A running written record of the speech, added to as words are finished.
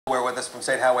We're with us from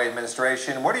State Highway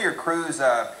Administration. What are your crews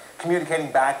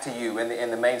communicating back to you in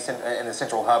the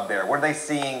central hub there? What are they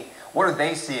seeing? What are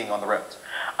they seeing on the roads?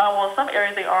 Well, in some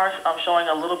areas they are showing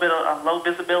a little bit of low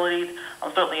visibility,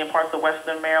 certainly in parts of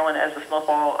western Maryland as the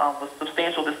snowfall was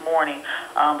substantial this morning.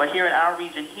 But here in our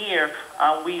region here,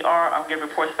 we are getting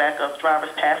reports back of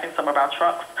drivers passing some of our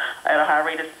trucks at a high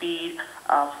rate of speed.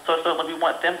 So certainly we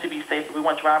want them to be safe, but we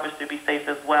want drivers to be safe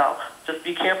as well. Just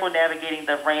be careful navigating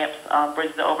the ramps,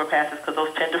 bridges, and overpasses because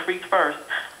those tend to freeze first.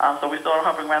 So we still are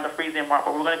hovering around the freezing mark,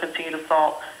 but we're going to continue to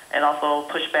salt and also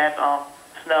push back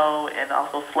snow and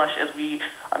also slush as we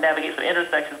navigate some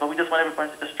intersections, but we just want everyone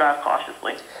to just drive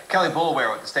cautiously. Kelly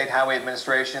Boulware with the State Highway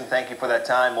Administration, thank you for that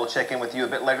time. We'll check in with you a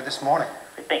bit later this morning.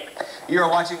 Thanks. You're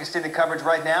watching extended coverage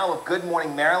right now of Good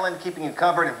Morning Maryland, keeping you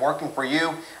covered and working for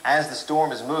you as the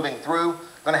storm is moving through.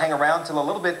 Going to hang around till a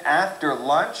little bit after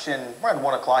lunch, and around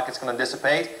 1 o'clock it's going to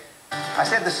dissipate. I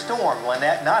said the storm,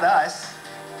 Lynette, not us.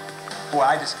 Boy,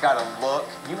 I just got a look.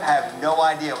 You have no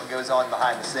idea what goes on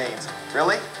behind the scenes.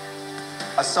 Really?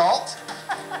 Assault?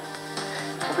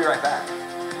 We'll be right back.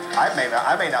 I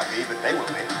may not be, but they will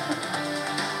be.